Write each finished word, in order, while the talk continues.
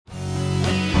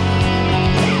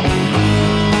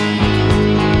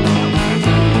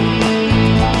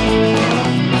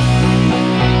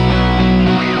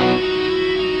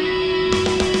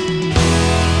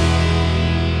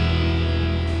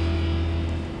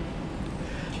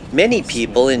Many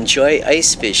people enjoy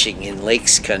ice fishing in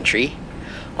Lakes Country.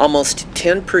 Almost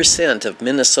 10% of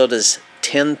Minnesota's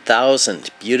 10,000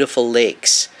 beautiful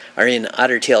lakes are in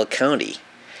Ottertail County,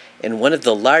 and one of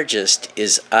the largest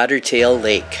is Ottertail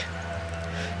Lake.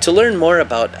 To learn more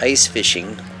about ice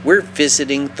fishing, we're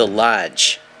visiting The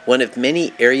Lodge, one of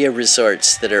many area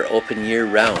resorts that are open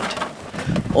year-round.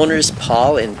 Owners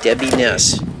Paul and Debbie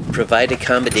Ness provide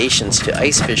accommodations to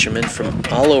ice fishermen from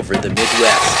all over the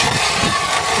Midwest.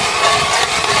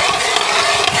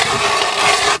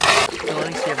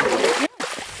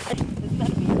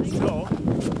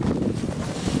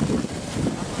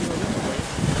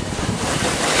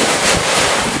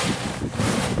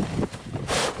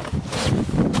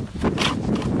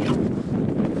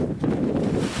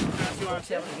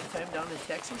 Having a good time down in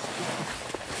Texas?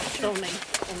 So nice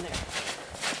in there.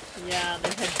 Yeah, they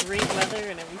had great weather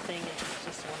and everything. It's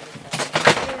just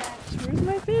wonderful. Where's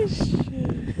my fish?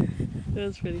 That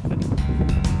was pretty funny.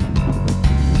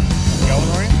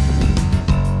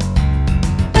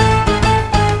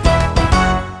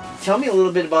 Tell me a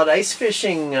little bit about ice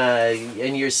fishing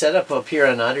and your setup up here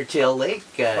on Ottertail Lake.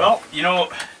 Well, you know,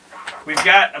 we've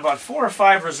got about 4 or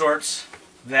 5 resorts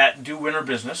that do winter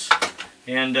business.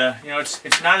 And you know,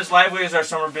 it's not as lively as our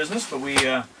summer business, but we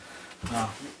got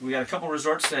a couple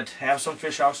resorts that have some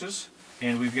fish houses,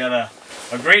 and we've got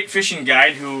a great fishing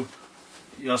guide who,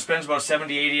 you know, spends about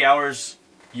 70-80 hours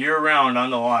year-round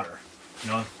on the water. You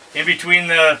know, in between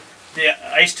the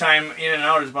ice time in and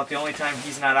out is about the only time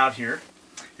he's not out here.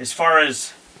 As far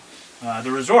as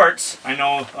the resorts, I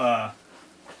know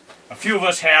a few of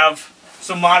us have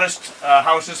some modest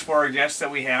houses for our guests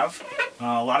that we have.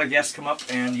 A lot of guests come up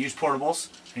and use portables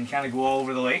and kind of go all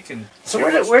over the lake. And so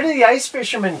where do the ice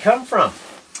fishermen come from?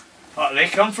 They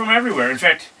come from everywhere. In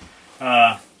fact,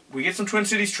 we get some Twin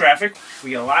Cities traffic.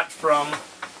 We get a lot from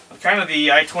kind of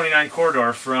the I-29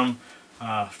 corridor from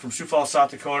Sioux Falls, South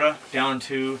Dakota, down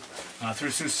to through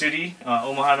Sioux City,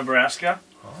 Omaha, Nebraska.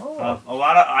 Oh. A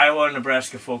lot of Iowa and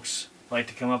Nebraska folks like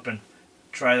to come up and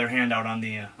try their hand out on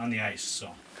the ice.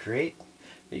 So great.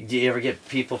 Do you ever get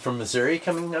people from Missouri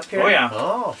coming up here? Oh, yeah.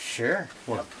 Oh, sure.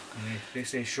 Yep. They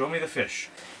say, show me the fish.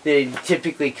 They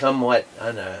typically come, what,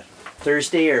 on a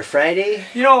Thursday or Friday?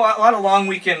 You know, a lot of long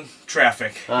weekend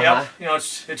traffic. Yep. You know,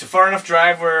 it's a far enough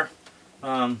drive where, you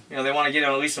know, they want to get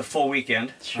on at least a full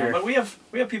weekend. Sure. But we have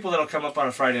people that'll come up on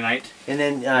a Friday night. And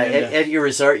then at your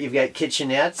resort, you've got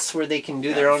kitchenettes where they can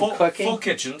do their own cooking? Full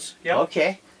kitchens. Yep.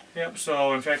 Okay. Yep.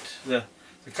 So, in fact, the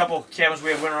couple cabins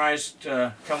we have winterized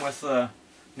come with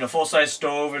you know, full-size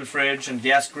stove and fridge and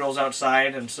gas grills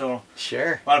outside, and so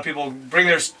sure. A lot of people bring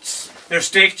their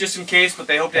steak just in case, but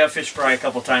they hope to have fish fry a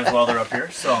couple times while they're up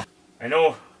here. So I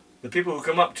know the people who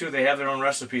come up too, they have their own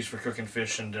recipes for cooking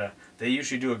fish, and they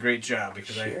usually do a great job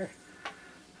because sure.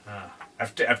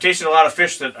 I've tasted a lot of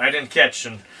fish that I didn't catch,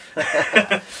 and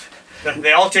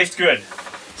they all taste good.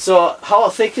 So how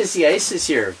thick is the ice this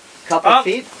year? Couple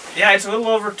feet? Yeah, it's a little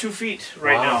over 2 feet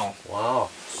right now. Wow.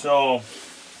 So.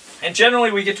 And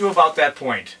generally we get to about that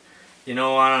point. You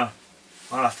know, on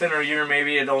a thinner year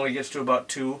maybe it only gets to about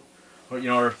 2, or, you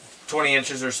know, or 20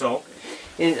 inches or so.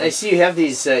 And I see you have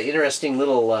these interesting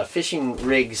little fishing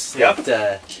rigs. Yep.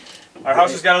 That, our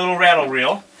house has got a little rattle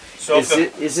reel. So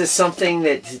is this something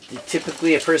that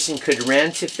typically a person could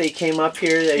rent if they came up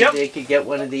here? Yep. They could get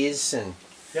one of these? And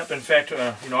yep. In fact,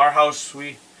 you know, our house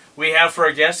we have for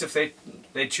our guests, if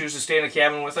they choose to stay in a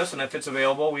cabin with us, and if it's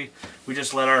available, we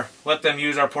just let them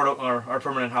use our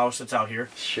permanent house that's out here.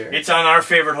 Sure. It's on our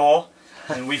favorite hole,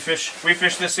 and we fish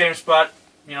the same spot,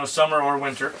 you know, summer or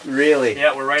winter. Really?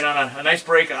 Yeah, we're right on a nice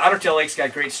break. Ottertail Lake's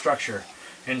got great structure,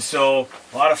 and so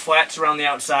a lot of flats around the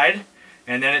outside,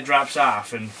 and then it drops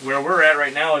off. And where we're at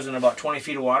right now is in about 20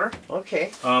 feet of water.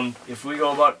 Okay. If we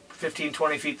go about 15,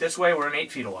 20 feet this way, we're in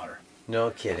 8 feet of water.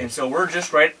 No kidding. And so we're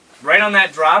just right on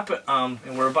that drop, and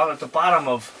we're about at the bottom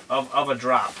of a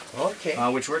drop. Okay.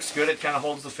 Which works good. It kind of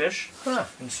holds the fish. Huh.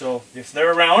 And so if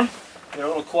they're around, they're a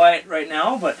little quiet right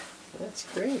now, but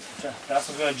that's great.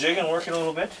 Dawson's going to jig and work it a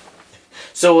little bit.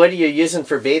 So what are you using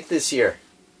for bait this year?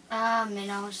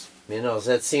 Minnows. Minnows.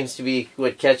 That seems to be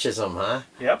what catches them, huh?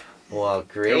 Yep. Well,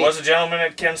 great. There was a gentleman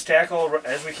at Ken's Tackle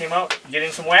as we came out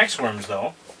getting some waxworms,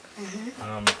 though.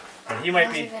 But he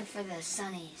might be good for the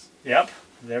sunnies. Yep.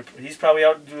 He's probably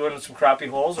out doing some crappie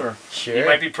holes, or sure. He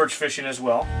might be perch fishing as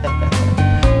well.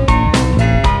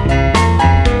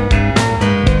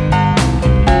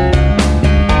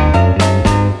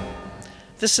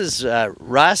 This is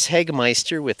Ross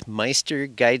Hagemeister with Meister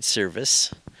Guide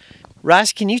Service.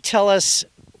 Ross, can you tell us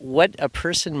what a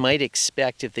person might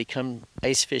expect if they come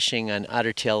ice fishing on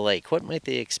Ottertail Lake? What might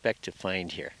they expect to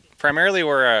find here? Primarily,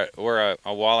 we're a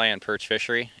walleye and perch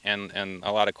fishery, and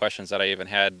a lot of questions that I even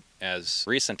had as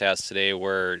recent as today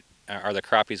were, are the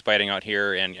crappies biting out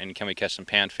here, and can we catch some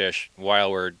panfish while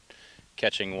we're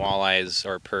catching walleyes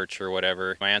or perch or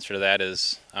whatever? My answer to that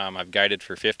is I've guided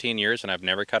for 15 years and I've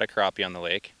never caught a crappie on the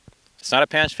lake. It's not a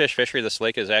panfish fishery. This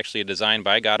lake is actually designed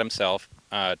by God himself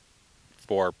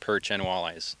for perch and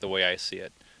walleyes, the way I see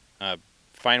it.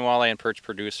 Fine walleye and perch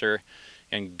producer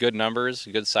in good numbers,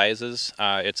 good sizes.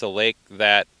 It's a lake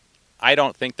that I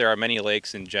don't think there are many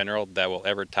lakes in general that will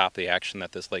ever top the action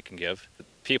that this lake can give.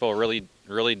 People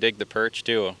really dig the perch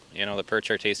too. You know, the perch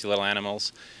are tasty little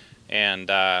animals, and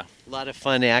A lot of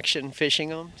fun action fishing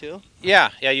them too. yeah,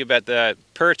 you bet. The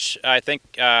perch, I think,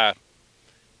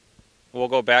 we'll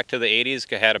go back to the 80s.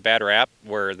 Had a bad rap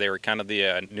where they were kind of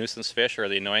the nuisance fish or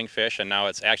the annoying fish, and now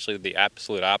it's actually the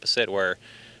absolute opposite, where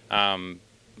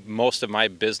most of my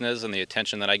business and the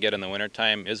attention that I get in the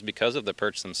wintertime is because of the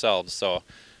perch themselves. So,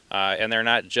 and they're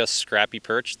not just scrappy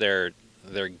perch; they're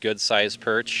good-sized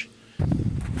perch.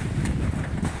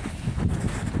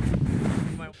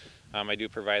 I do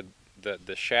provide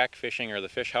the shack fishing or the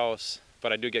fish house,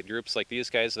 but I do get groups like these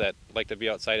guys that like to be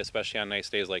outside, especially on nice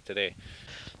days like today.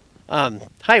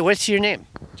 Hi, what's your name?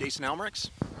 Jason Elmerix,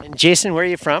 And Jason, where are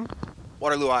you from?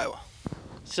 Waterloo, Iowa.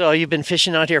 So you've been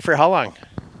fishing out here for how long?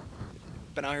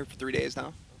 Been out here for 3 days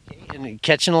now. And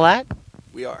catching a lot?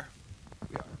 We are.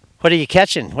 What are you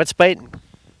catching? What's biting?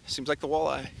 Seems like the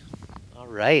walleye. All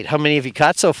right. How many have you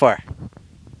caught so far?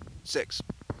 6.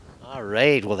 All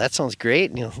right. Well, that sounds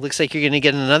great. You know, looks like you're going to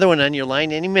get another one on your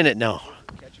line any minute now.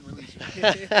 Catch and release.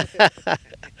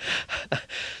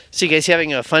 So you guys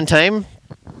having a fun time?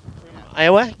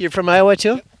 Iowa? You're from Iowa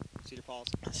too? Yep. Cedar Falls.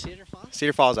 Cedar Falls?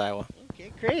 Cedar Falls, Iowa.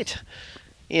 Okay, great.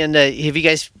 And have you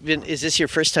guys been, is this your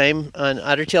first time on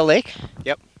Ottertail Lake?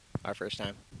 Yep. Our first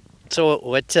time. So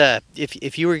what,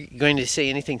 if you were going to say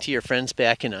anything to your friends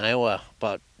back in Iowa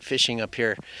about fishing up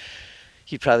here,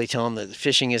 you'd probably tell them that the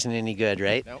fishing isn't any good,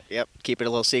 right? Nope. Yep. Keep it a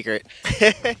little secret.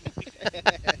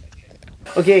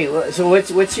 Okay, so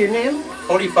what's your name?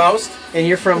 Cody Faust, And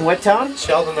you're from what town?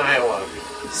 Sheldon, Iowa.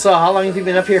 So how long have you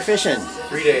been up here fishing?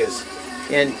 3 days.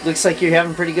 And looks like you're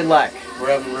having pretty good luck. We're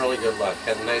having really good luck.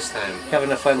 Had a nice time.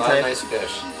 Having a fun A lot time? of nice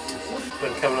fish.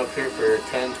 Been coming up here for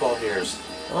 10, 12 years.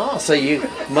 Oh, so you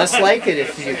must like it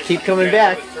if you keep coming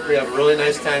back. We have a really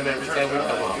nice time every time we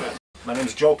come out. My name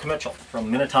is Joe Kmitchell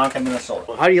from Minnetonka,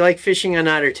 Minnesota. How do you like fishing on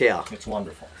Ottertail? It's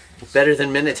wonderful. Better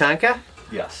than Minnetonka?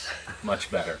 Yes,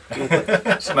 much better.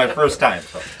 It's my first time,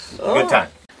 so it's a good time.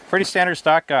 Pretty standard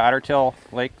stock Ottertail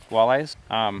Lake walleyes.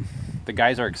 The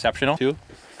guys are exceptional too.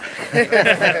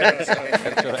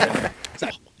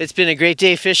 It's been a great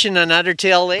day fishing on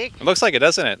Ottertail Lake. It looks like it,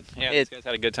 doesn't it? Yeah, these guys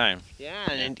had a good time.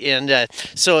 Yeah, and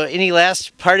so any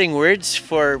last parting words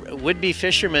for would-be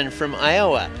fishermen from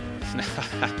Iowa?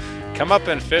 Come up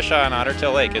and fish on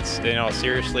Ottertail Lake. It's, you know,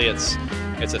 seriously, it's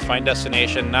a fine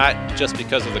destination, not just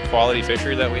because of the quality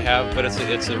fishery that we have, but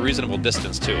it's a reasonable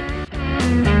distance too.